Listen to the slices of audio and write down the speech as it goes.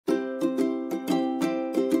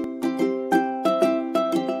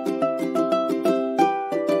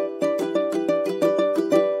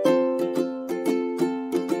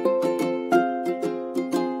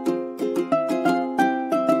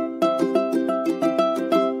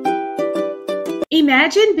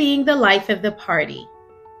Imagine being the life of the party,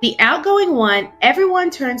 the outgoing one everyone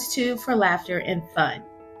turns to for laughter and fun.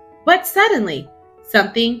 But suddenly,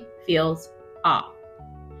 something feels off.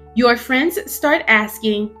 Your friends start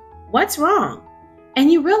asking, "What's wrong?"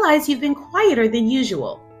 And you realize you've been quieter than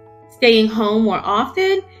usual, staying home more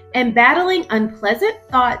often and battling unpleasant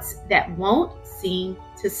thoughts that won't seem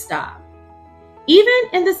to stop. Even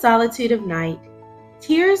in the solitude of night,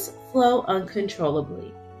 tears flow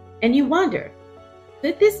uncontrollably, and you wonder,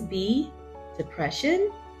 could this be depression?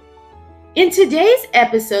 In today's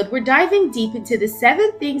episode, we're diving deep into the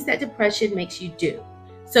 7 things that depression makes you do.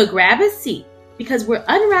 So grab a seat because we're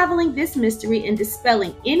unraveling this mystery and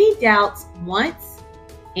dispelling any doubts once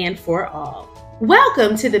and for all.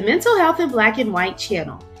 Welcome to the Mental Health in Black and White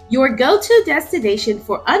channel, your go-to destination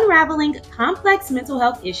for unraveling complex mental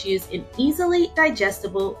health issues in easily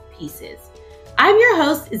digestible pieces. I'm your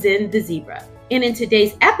host, Zen the Zebra. And in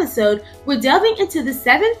today's episode, we're delving into the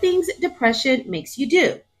 7 things depression makes you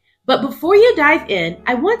do. But before you dive in,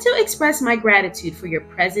 I want to express my gratitude for your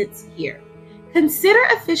presence here. Consider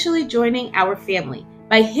officially joining our family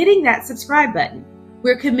by hitting that subscribe button.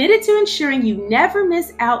 We're committed to ensuring you never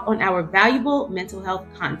miss out on our valuable mental health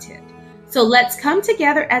content. So let's come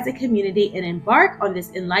together as a community and embark on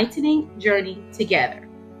this enlightening journey together.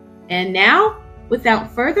 And now,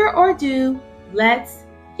 without further ado, let's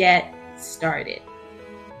get started.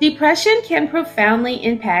 Depression can profoundly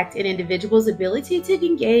impact an individual's ability to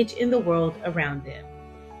engage in the world around them.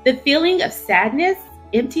 The feeling of sadness,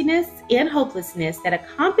 emptiness, and hopelessness that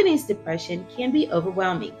accompanies depression can be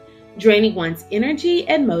overwhelming, draining one's energy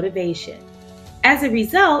and motivation. As a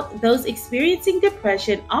result, those experiencing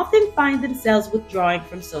depression often find themselves withdrawing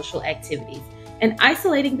from social activities and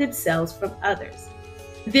isolating themselves from others.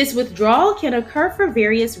 This withdrawal can occur for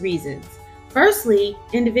various reasons. Firstly,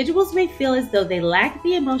 individuals may feel as though they lack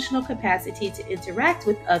the emotional capacity to interact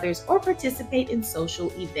with others or participate in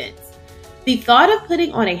social events. The thought of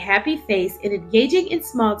putting on a happy face and engaging in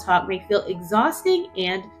small talk may feel exhausting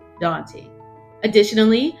and daunting.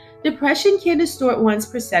 Additionally, depression can distort one's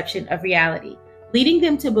perception of reality, leading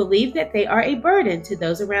them to believe that they are a burden to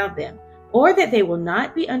those around them, or that they will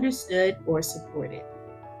not be understood or supported.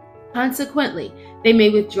 Consequently, they may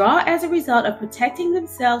withdraw as a result of protecting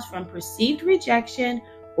themselves from perceived rejection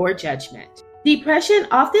or judgment. Depression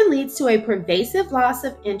often leads to a pervasive loss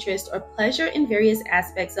of interest or pleasure in various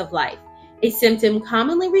aspects of life, a symptom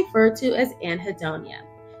commonly referred to as anhedonia.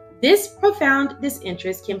 This profound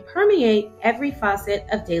disinterest can permeate every facet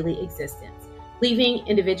of daily existence, leaving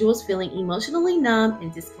individuals feeling emotionally numb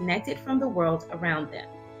and disconnected from the world around them.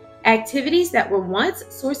 Activities that were once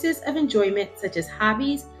sources of enjoyment, such as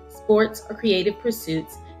hobbies, sports, or creative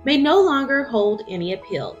pursuits, may no longer hold any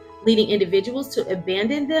appeal, leading individuals to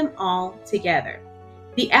abandon them altogether.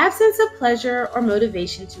 The absence of pleasure or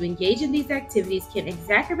motivation to engage in these activities can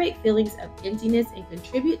exacerbate feelings of emptiness and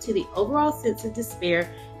contribute to the overall sense of despair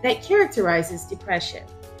that characterizes depression.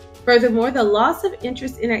 Furthermore, the loss of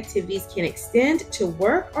interest in activities can extend to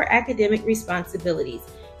work or academic responsibilities,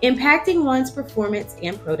 impacting one's performance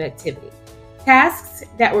and productivity. Tasks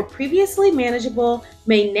that were previously manageable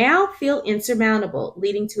may now feel insurmountable,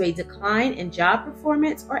 leading to a decline in job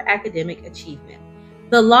performance or academic achievement.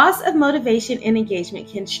 The loss of motivation and engagement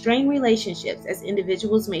can strain relationships, as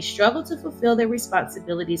individuals may struggle to fulfill their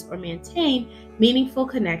responsibilities or maintain meaningful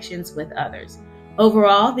connections with others.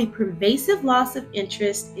 Overall, the pervasive loss of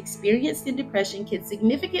interest experienced in depression can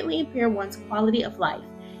significantly impair one's quality of life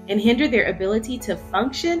and hinder their ability to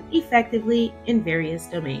function effectively in various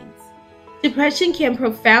domains. Depression can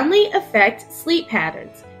profoundly affect sleep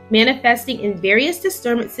patterns, manifesting in various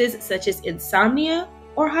disturbances such as insomnia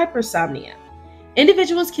or hypersomnia.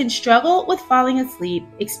 Individuals can struggle with falling asleep,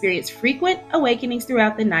 experience frequent awakenings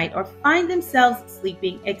throughout the night, or find themselves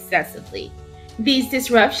sleeping excessively. These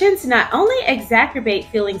disruptions not only exacerbate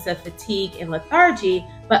feelings of fatigue and lethargy,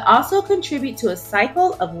 but also contribute to a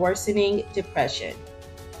cycle of worsening depression.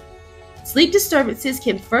 Sleep disturbances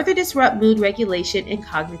can further disrupt mood regulation and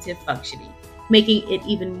cognitive functioning, making it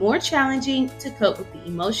even more challenging to cope with the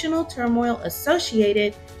emotional turmoil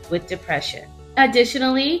associated with depression.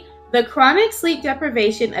 Additionally, the chronic sleep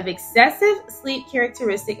deprivation of excessive sleep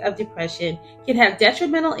characteristic of depression can have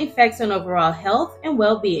detrimental effects on overall health and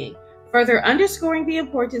well-being, further underscoring the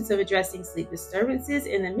importance of addressing sleep disturbances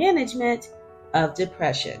in the management of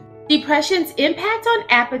depression. Depression's impact on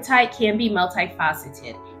appetite can be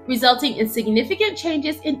multifaceted, resulting in significant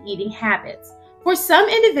changes in eating habits. For some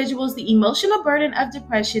individuals, the emotional burden of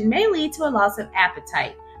depression may lead to a loss of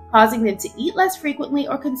appetite, causing them to eat less frequently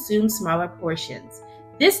or consume smaller portions.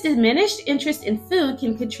 This diminished interest in food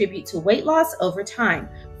can contribute to weight loss over time,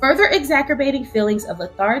 further exacerbating feelings of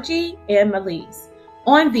lethargy and malaise.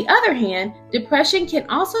 On the other hand, depression can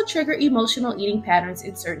also trigger emotional eating patterns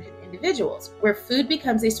in certain individuals, where food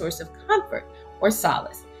becomes a source of comfort or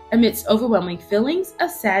solace amidst overwhelming feelings of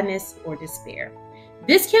sadness or despair.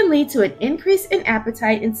 This can lead to an increase in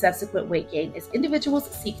appetite and subsequent weight gain as individuals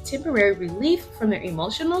seek temporary relief from their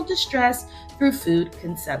emotional distress through food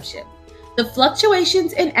consumption. The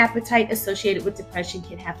fluctuations in appetite associated with depression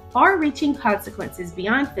can have far-reaching consequences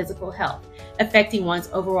beyond physical health, affecting one's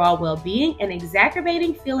overall well-being and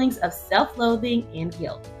exacerbating feelings of self-loathing and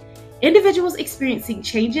guilt. Individuals experiencing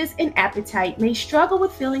changes in appetite may struggle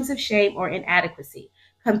with feelings of shame or inadequacy,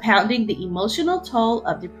 compounding the emotional toll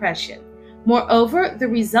of depression. Moreover, the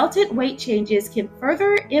resultant weight changes can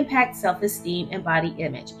further impact self-esteem and body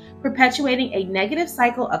image, perpetuating a negative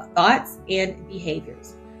cycle of thoughts and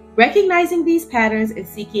behaviors. Recognizing these patterns and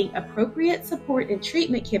seeking appropriate support and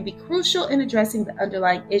treatment can be crucial in addressing the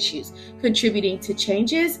underlying issues, contributing to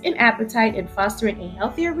changes in appetite and fostering a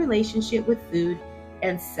healthier relationship with food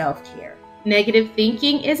and self-care. Negative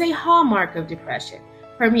thinking is a hallmark of depression,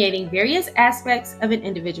 permeating various aspects of an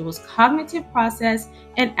individual's cognitive process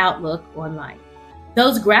and outlook on life.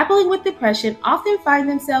 Those grappling with depression often find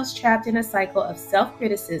themselves trapped in a cycle of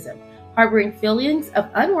self-criticism, harboring feelings of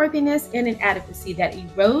unworthiness and inadequacy that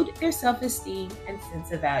erode their self-esteem and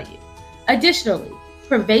sense of value. Additionally,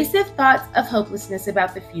 pervasive thoughts of hopelessness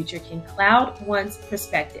about the future can cloud one's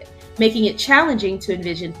perspective, making it challenging to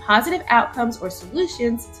envision positive outcomes or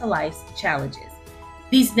solutions to life's challenges.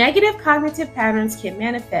 These negative cognitive patterns can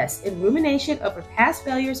manifest in rumination over past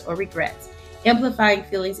failures or regrets, amplifying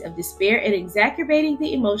feelings of despair and exacerbating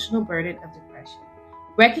the emotional burden of depression.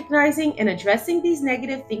 Recognizing and addressing these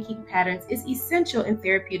negative thinking patterns is essential in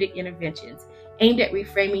therapeutic interventions aimed at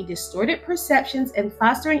reframing distorted perceptions and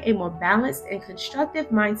fostering a more balanced and constructive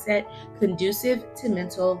mindset conducive to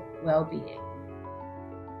mental well-being.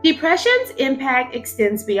 Depression's impact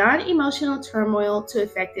extends beyond emotional turmoil to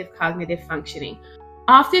effective cognitive functioning,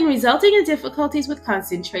 often resulting in difficulties with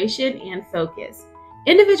concentration and focus.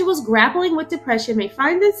 Individuals grappling with depression may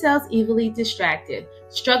find themselves easily distracted,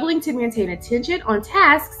 struggling to maintain attention on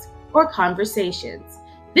tasks or conversations.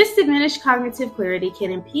 This diminished cognitive clarity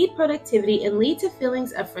can impede productivity and lead to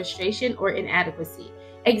feelings of frustration or inadequacy,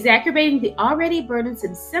 exacerbating the already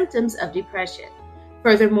burdensome symptoms of depression.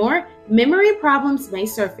 Furthermore, memory problems may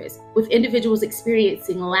surface, with individuals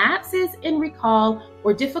experiencing lapses in recall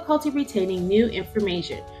or difficulty retaining new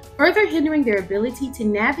information, further hindering their ability to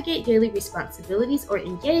navigate daily responsibilities or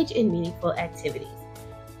engage in meaningful activities.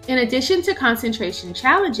 In addition to concentration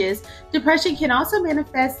challenges, depression can also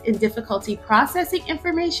manifest in difficulty processing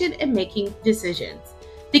information and making decisions.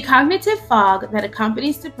 The cognitive fog that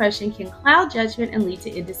accompanies depression can cloud judgment and lead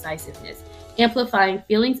to indecisiveness, amplifying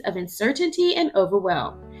feelings of uncertainty and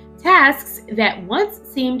overwhelm. Tasks that once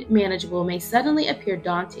seemed manageable may suddenly appear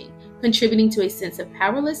daunting, contributing to a sense of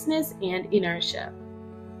powerlessness and inertia.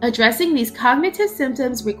 Addressing these cognitive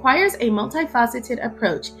symptoms requires a multifaceted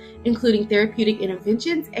approach, including therapeutic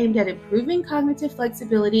interventions aimed at improving cognitive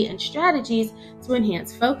flexibility and strategies to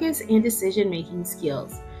enhance focus and decision-making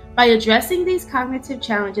skills. By addressing these cognitive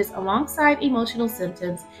challenges alongside emotional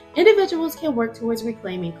symptoms, individuals can work towards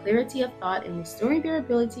reclaiming clarity of thought and restoring their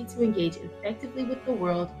ability to engage effectively with the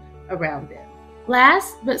world around them.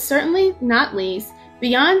 Last, but certainly not least,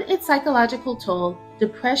 beyond its psychological toll,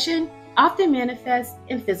 depression often manifests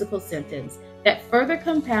in physical symptoms that further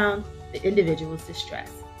compound the individual's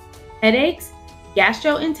distress. Headaches,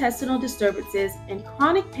 gastrointestinal disturbances, and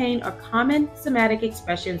chronic pain are common somatic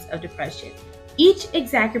expressions of depression, each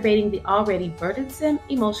exacerbating the already burdensome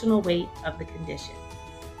emotional weight of the condition.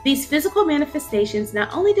 These physical manifestations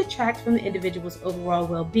not only detract from the individual's overall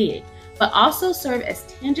well-being, but also serve as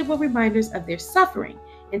tangible reminders of their suffering,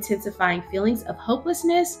 intensifying feelings of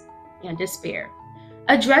hopelessness and despair.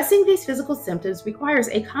 Addressing these physical symptoms requires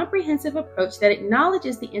a comprehensive approach that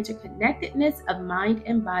acknowledges the interconnectedness of mind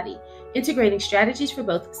and body, integrating strategies for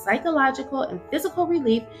both psychological and physical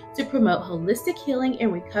relief to promote holistic healing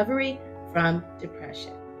and recovery from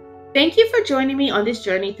depression. Thank you for joining me on this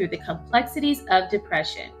journey through the complexities of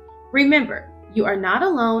depression. Remember, you are not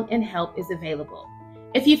alone and help is available.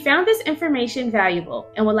 If you found this information valuable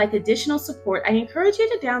and would like additional support, I encourage you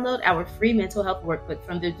to download our free mental health workbook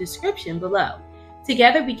from the description below.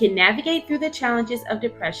 Together, we can navigate through the challenges of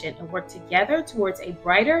depression and work together towards a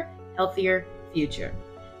brighter, healthier future.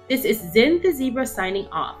 This is Zen the Zebra signing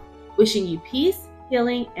off, wishing you peace,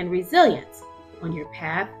 healing, and resilience on your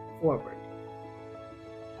path forward.